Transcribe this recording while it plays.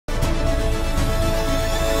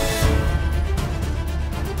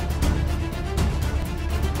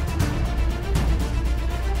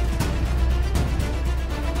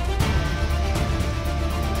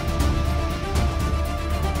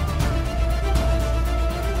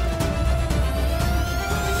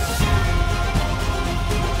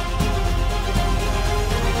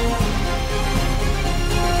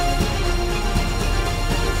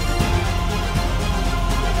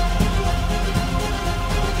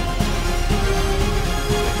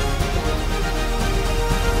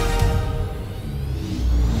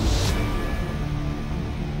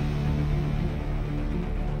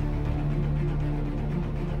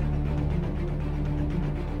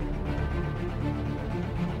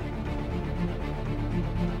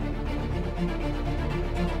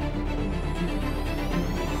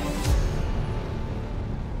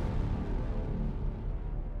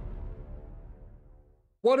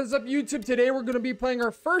What is up, YouTube? Today we're going to be playing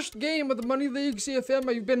our first game of the Money League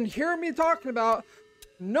CFM. You've been hearing me talking about.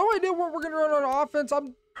 No idea what we're going to run on offense.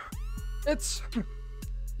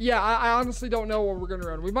 Yeah, I honestly don't know what we're going to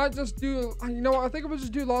run. We might just do, you know what? I think we'll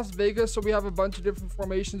just do Las Vegas so we have a bunch of different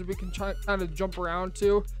formations we can kind of jump around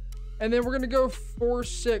to. And then we're going to go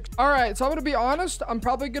 4-6. All right, so I'm going to be honest. I'm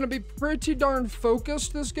probably going to be pretty darn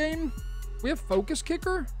focused this game. We have focus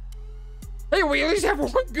kicker? Hey, we at least have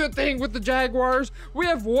one good thing with the Jaguars. We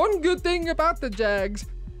have one good thing about the Jags.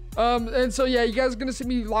 And so, yeah, you guys are going to see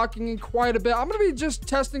me locking in quite a bit. I'm going to be just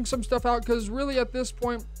testing some stuff out because really at this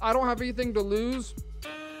point, I don't have anything to lose.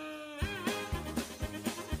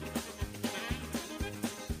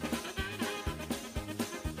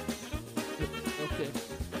 Okay.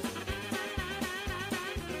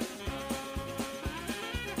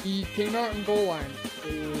 He came out in goal line.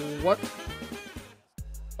 What?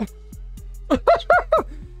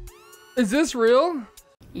 Is this real?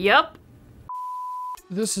 Yep.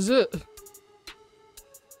 This is it.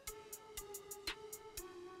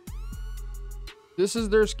 This is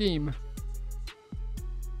their scheme.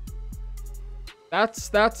 That's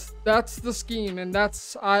the scheme, and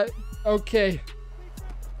that's okay.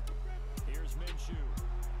 Here's Minshew.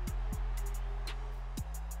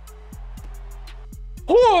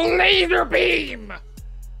 Oh, laser beam!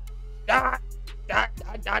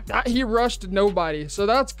 He rushed nobody, so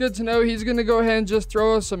that's good to know. He's gonna go ahead and just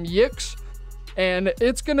throw us some yicks, and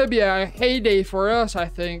it's gonna be a heyday for us, I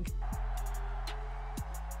think. They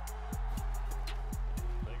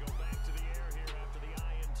go back to the air here after the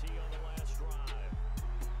INT on the last drive.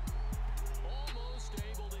 Almost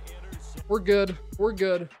able to intercept. We're good. We're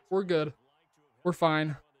good. We're good. We're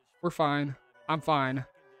fine. We're fine. I'm fine.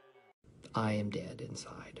 I am dead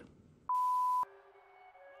inside.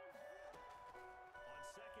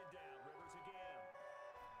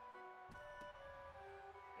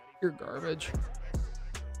 You're garbage.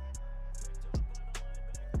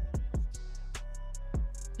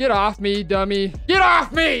 Get off me, dummy. Get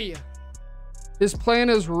off me! His plan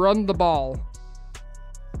is run the ball.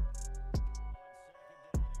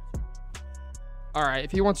 All right,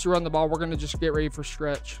 if he wants to run the ball, we're going to just get ready for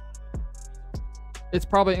stretch. It's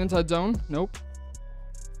probably inside zone. Nope.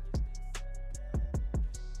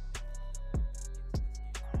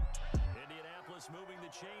 Indianapolis moving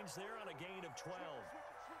the chains there on a gain of 12.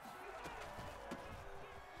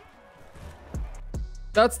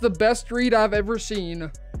 That's the best read I've ever seen.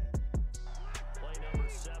 Play number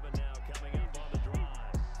 7 now coming up on the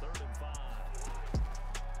drive. 3rd and 5.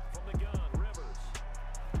 From the gun, Rivers.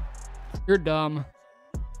 You're dumb.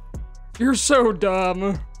 You're so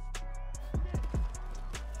dumb.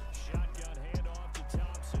 Shotgun handoff to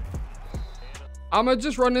Thompson. I'm going to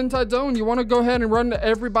just run inside zone. You want to go ahead and run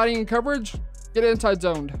everybody in coverage? Get inside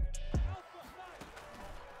zoned.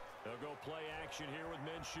 They'll go play action here with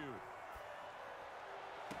Minshew.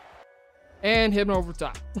 And hit him over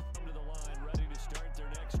top. Come to the line, ready to start their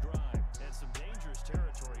next drive. And some dangerous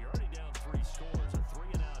territory. You're already down 3 scores. A 3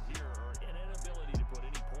 and out here, or an inability to put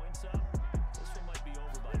any points up. This one might be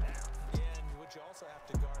over by now. And what you also have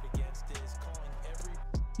to guard against is calling every...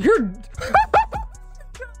 You're...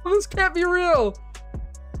 This can't be real.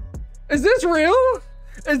 Is this real?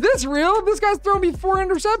 Is this real? This guy's thrown me 4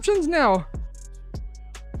 interceptions now.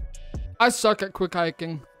 I suck at quick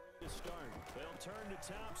hiking.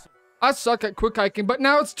 I suck at quick hiking, but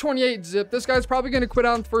now it's 28 zip. This guy's probably going to quit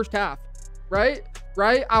out in the first half. Right?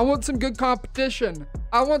 Right? I want some good competition.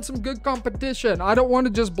 I want some good competition. I don't want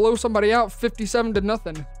to just blow somebody out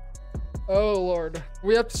 57-0. Oh, Lord.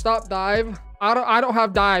 We have to stop dive. I don't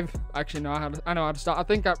have dive. Actually, no, I know how to stop. I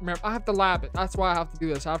think I remember. I have to lab it. That's why I have to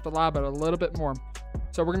do this. I have to lab it a little bit more.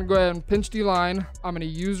 So we're going to go ahead and pinch D line. I'm going to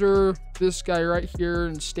user this guy right here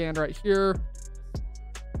and stand right here.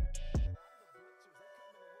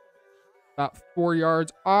 About 4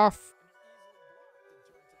 yards off.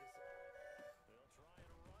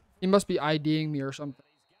 He must be IDing me or something.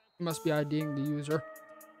 He must be IDing the user.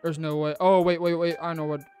 There's no way. Oh, wait. I know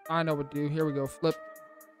what to do. Here we go. Flip.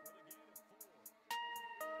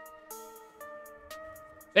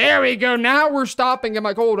 There we go. Now we're stopping. I'm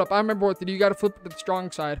like, hold up. I remember what to do. You got to flip it to the strong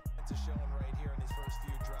side. It's showing right here in these first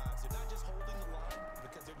few drives. They're not just holding the line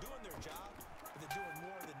because they're doing their job, but they're doing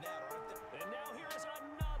more than that, aren't they? And now here's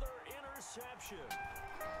another interception.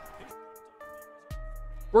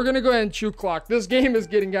 We're going to go ahead and chew clock. This game is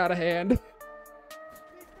getting out of hand.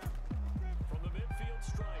 From the midfield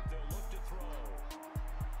stripe, they'll look to throw.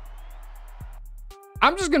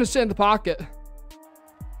 I'm just going to sit in the pocket.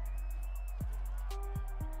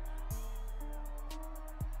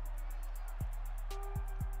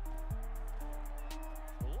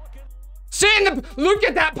 Sit in the... Look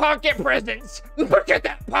at that pocket presence. Look at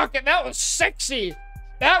that pocket. That was sexy.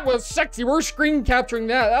 That was sexy. We're screen capturing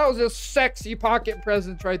that. That was a sexy pocket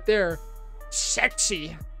presence right there.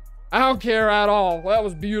 Sexy. I don't care at all. That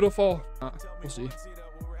was beautiful. We'll see.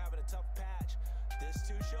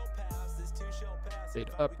 Fade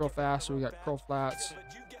up real fast. So we got curl flats.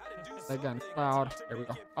 Again, cloud. There we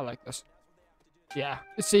go. I like this. Yeah.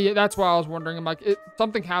 See, that's why I was wondering. I'm like,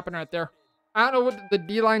 something happened right there. I don't know what the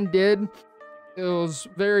D-line did. It was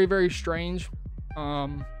very, very strange.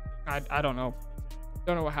 I don't know.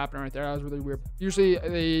 Don't know what happened right there. That was really weird. Usually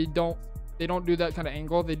they don't do that kind of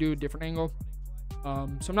angle. They do a different angle.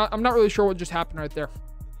 So I'm not really sure what just happened right there.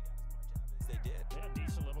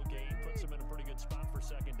 Decent little gain puts him in a pretty good spot for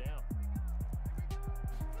second down.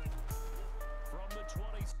 From the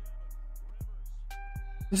 27.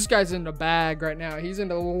 This guy's in a bag right now. He's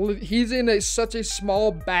in such a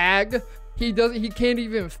small bag. He can't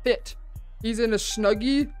even fit. He's in a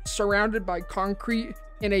Snuggie surrounded by concrete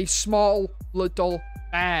in a small little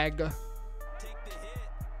bag. Take the hit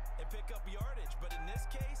and pick up yardage, but in this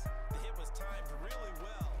case, the hit was timed really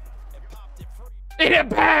well and popped it free. In a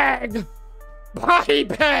bag! Body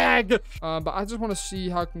bag! But I just want to see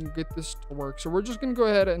how I can get this to work. So we're just going to go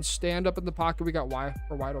ahead and stand up in the pocket. We got Y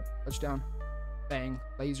for wide open touchdown. Bang.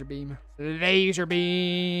 Laser beam. Laser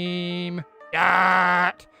beam.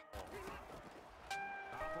 Got.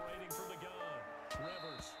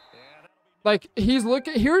 Like, he's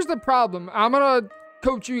looking. Here's the problem. I'm going to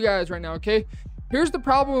coach you guys right now, okay? Here's the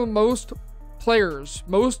problem with most players.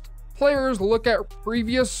 Most players look at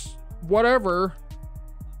previous whatever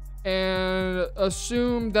and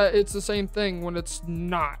assume that it's the same thing when it's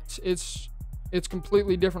not. It's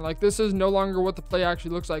completely different. Like, this is no longer what the play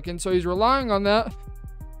actually looks like. And so he's relying on that.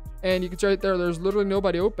 And you can see right there, there's literally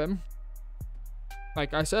nobody open.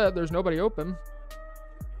 Like I said, there's nobody open.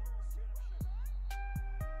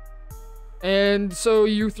 And so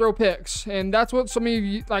you throw picks. And that's what some of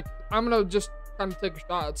you, like, I'm going to just kind of take a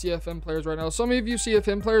shot at CFM players right now. Some of you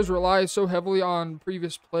CFM players rely so heavily on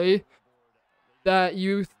previous play that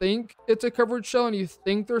you think it's a coverage shell and you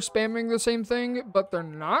think they're spamming the same thing, but they're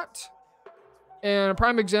not. And a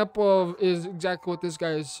prime example is exactly what this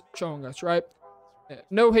guy is showing us, right?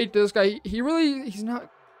 No hate to this guy. He's not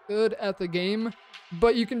good at the game,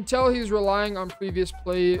 but you can tell he's relying on previous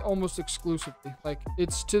play almost exclusively. Like,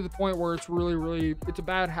 it's to the point where it's really, it's a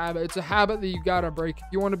bad habit. It's a habit that you gotta break. If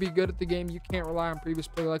you want to be good at the game, you can't rely on previous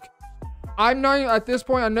play. Like, I'm not, at this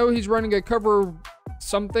point, I know he's running a cover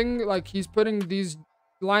something, like he's putting these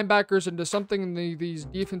linebackers into something and these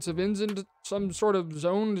defensive ends into some sort of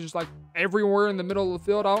zone, just like everywhere in the middle of the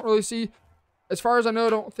field. I don't really see, as far as I know, I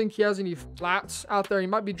don't think he has any flats out there. He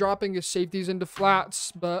might be dropping his safeties into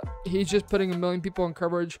flats, but he's just putting a million people in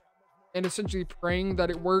coverage and essentially praying that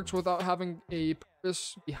it works without having a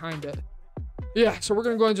purpose behind it. Yeah, so we're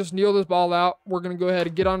going to go ahead and just kneel this ball out. We're going to go ahead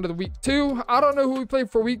and get on to the week 2. I don't know who we played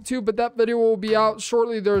for week 2, but that video will be out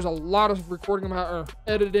shortly. There's a lot of recording or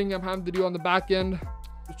editing I'm having to do on the back end.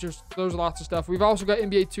 There's lots of stuff. We've also got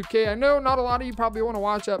NBA 2K. I know not a lot of you probably want to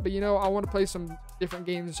watch that, but you know, I want to play some different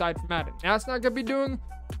games aside from Madden. That's not going to be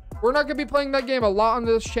we're not going to be playing that game a lot on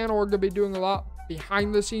this channel. We're going to be doing a lot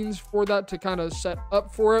behind the scenes for that to kind of set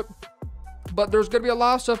up for it. But there's going to be a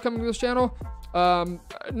lot of stuff coming to this channel.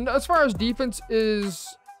 As far as defense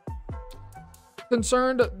is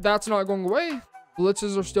concerned, that's not going away.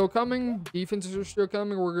 Blitzes are still coming. Defenses are still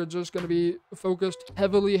coming. We're just going to be focused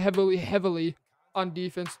heavily on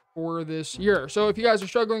defense for this year. So if you guys are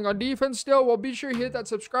struggling on defense still, well, be sure you hit that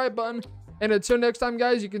subscribe button. And until next time,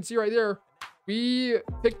 guys, you can see right there, we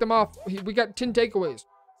picked them off. We got 10 takeaways.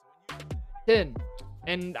 10.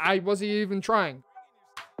 And I wasn't even trying.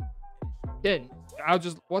 10. I was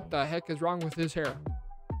just, what the heck is wrong with his hair?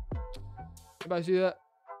 Anybody see that?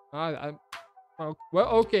 Well,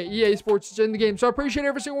 okay. EA Sports is in the game. So I appreciate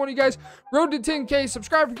every single one of you guys. Road to 10K.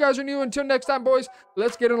 Subscribe if you guys are new. Until next time, boys,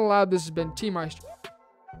 let's get in the lab. This has been T Meister.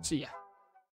 See ya.